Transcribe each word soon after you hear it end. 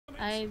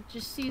I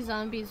just see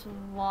zombies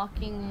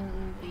walking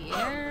in the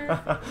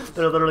air.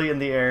 They're literally in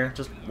the air,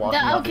 just walking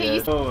out Okay,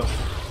 the edge.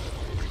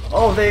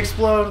 Oh, they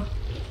explode!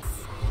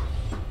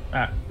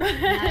 Ah.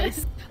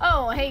 Nice.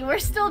 Oh, hey, we're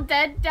still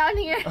dead down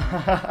here.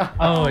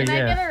 Oh, Can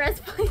yeah. I get a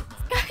rest, please?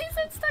 Guys,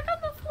 I'm stuck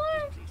on the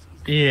floor.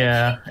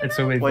 Yeah, it's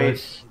a weird Wait,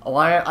 glitch.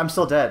 why? I'm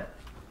still dead.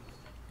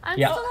 I'm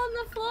Yeah. still on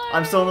the floor.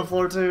 I'm still on the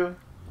floor too.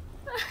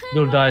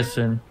 You'll die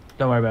soon.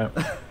 Don't worry about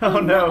it. Oh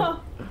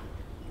no.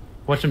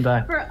 Watch him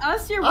die. For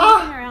us, you're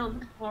walking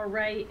around. All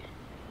right.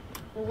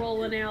 We're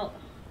rolling out.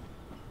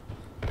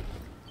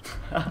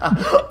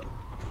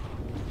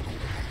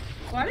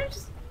 Why did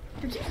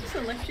you just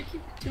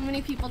electrocute? Too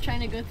many people trying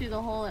to go through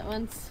the hole at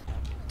once.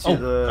 To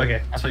the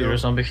okay. So you're a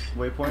zombie.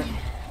 waypoint.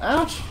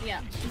 Ouch!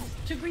 Yeah.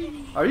 To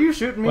green. Are you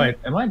shooting me? Wait,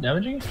 am I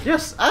damaging you?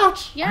 Yes,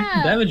 ouch! I can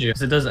Yeah. damage you.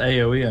 'Cause it does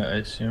AoE, I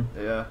assume.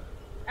 Yeah.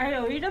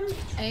 AoE them?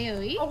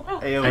 AoE? Oh, oh.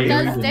 It AoE.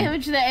 does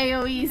damage the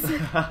AoEs.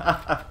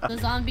 The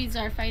zombies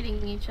are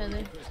fighting each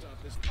other.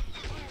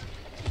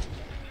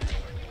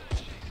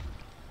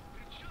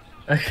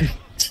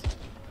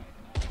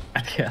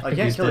 I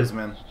can't kill these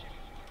men.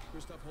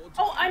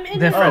 Oh, I'm in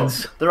They're there.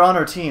 friends. They're on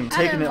our team,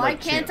 taking Adam, it why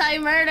like can't two. I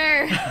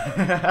murder?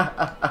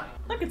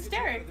 Look, it's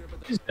Derek.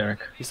 He's Derek.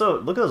 So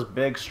look at those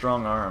big,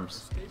 strong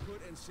arms.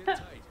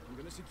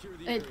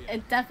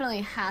 It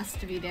definitely has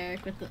to be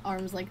Derek with the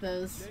arms like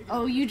those.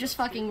 Oh, you just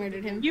fucking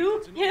murdered him.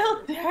 You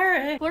killed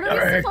Derek. What are we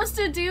Derek. supposed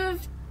to do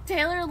if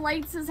Taylor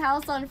lights his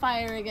house on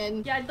fire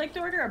again? Yeah, I'd like to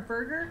order a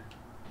burger.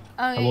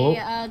 Oh Hello?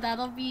 yeah,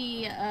 that'll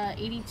be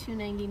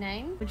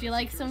 $82.99. Would you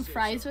like some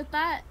fries with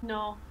that?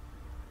 No.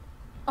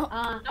 Oh.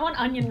 I want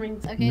onion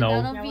rings. Okay, No.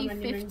 that'll Yeah, I be want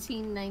onion rings.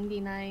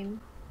 $15.99.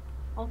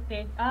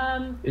 Okay.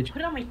 Did you-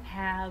 Put it on my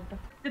tab.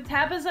 The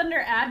tab is under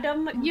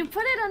Adam. You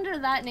put it under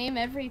that name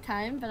every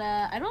time, but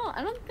I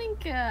don't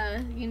think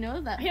you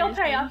know that. He'll first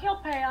pay name. up. He'll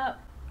pay up.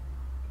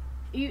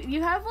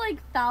 You have like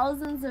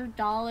thousands of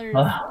dollars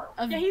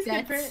of Yeah, he's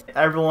good for debts. it.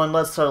 Everyone,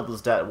 let's settle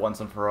this debt once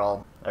and for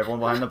all. Everyone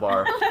behind the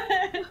bar.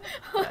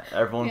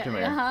 Everyone, come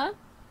here. Uh-huh.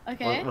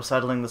 Okay. We're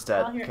settling this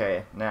debt. Well, here.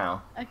 Okay,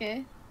 now.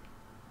 Okay.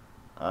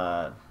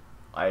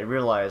 I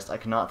realized I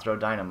cannot throw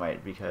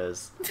dynamite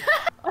because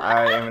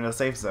I am in a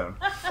safe zone.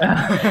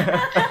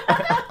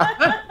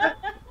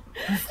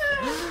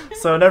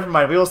 So never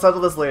mind, we will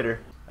settle this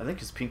later. I think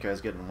his pink eye is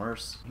getting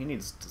worse. He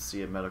needs to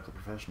see a medical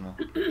professional.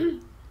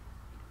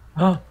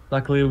 Oh,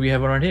 luckily we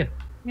have one right here.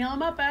 Meal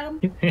him up, Adam.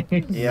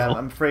 Yeah, No.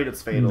 I'm afraid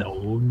it's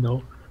fatal.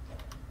 No.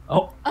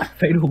 Oh,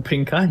 fatal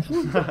pink eye.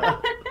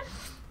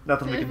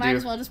 Nothing we We can might do.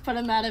 as well just put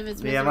him out of his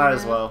misery. Yeah, might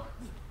as now. well.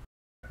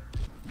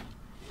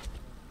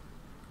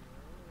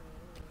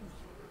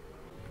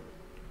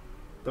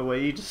 The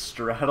way you just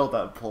straddled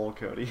that pole,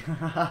 Cody.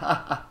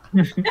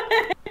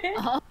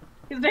 Oh,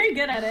 He's very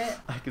good at it.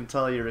 I can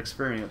tell you're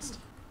experienced.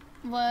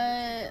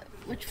 what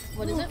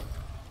is it?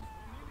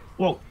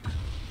 Whoa.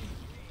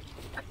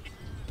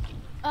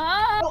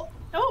 Oh!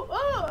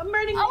 Oh, I'm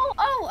burning.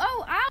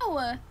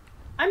 Ow!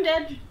 I'm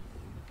dead.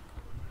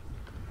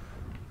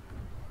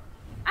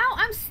 Ow,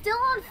 I'm still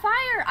on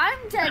fire!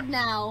 I'm dead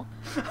now!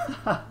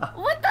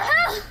 What the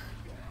hell?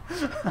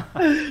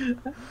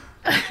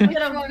 Which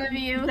one of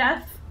you?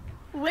 Death.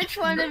 Which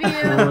one of What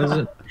you? was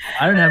it?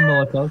 I don't have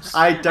Molotovs.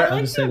 I I don't.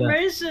 like just say the that.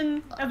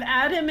 version of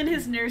Adam in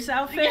his nurse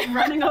outfit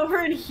running over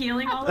and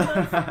healing all of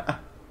us,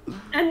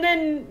 and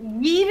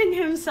then yeeting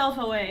himself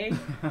away.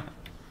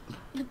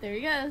 There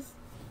he goes.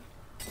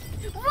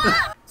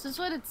 What? This is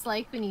what it's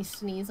like when you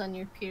sneeze on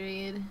your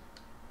period.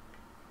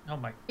 Oh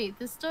my. Wait,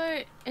 this door,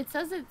 it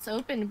says it's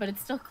open, but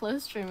it's still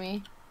closed for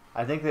me.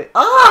 I think they.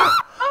 Ah!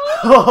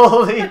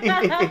 Holy!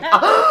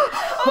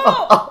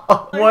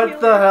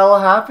 What the hell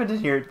happened in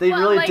here? They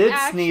Well, really like, did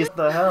actually- sneeze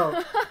the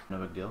hell. No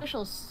big deal.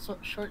 Special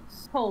short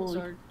Holy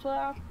sword.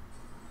 crap.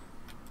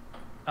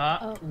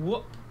 Oh.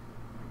 Whoa.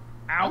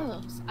 Ow.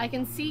 Oh, I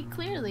can see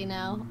clearly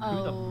now. the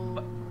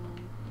Oh.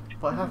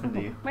 What happened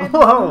to you? My Whoa!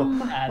 bum.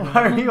 Why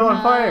are you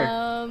on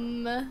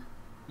fire?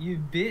 You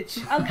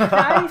bitch. I'll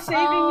try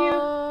saving you.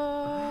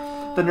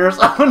 Oh, The nurse.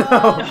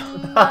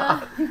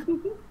 Oh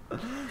no!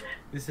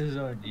 This is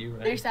on you,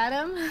 right? There's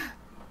Adam.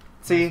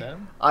 See,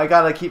 Sam? I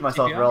gotta keep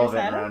myself CPR?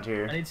 relevant Is that around I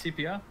here. need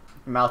CPR.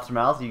 Mouth to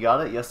mouth, you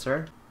got it? Yes,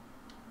 sir.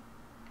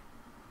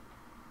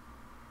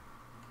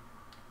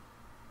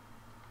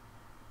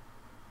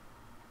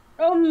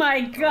 Oh my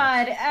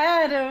god,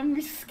 Adam,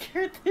 you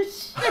scared the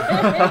shit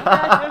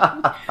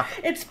out of me.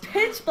 It's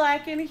pitch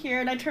black in here,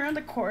 and I turn on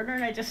the corner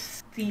and I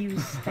just see you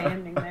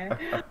standing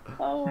there.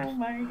 Oh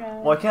my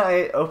god. Why can't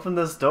I open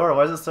this door?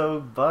 Why is it so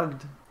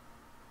bugged?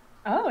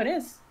 Oh, it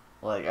is.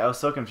 Like, I was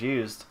so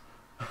confused.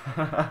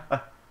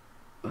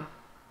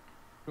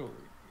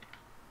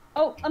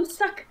 Oh, I'm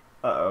stuck.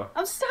 Uh-oh.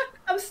 I'm stuck.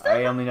 I'm stuck.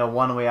 I only know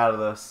one way out of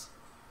this.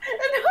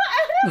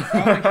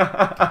 No,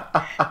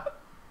 Adam.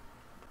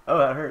 Oh,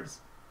 that hurts.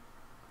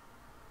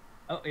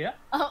 Oh, yeah?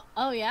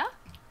 Oh yeah?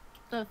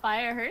 The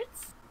fire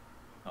hurts?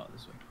 Oh,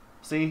 this way.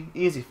 See?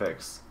 Easy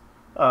fix.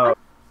 Oh.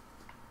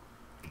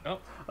 Oh.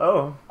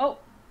 Oh. Oh.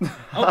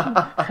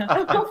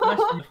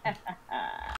 Oh.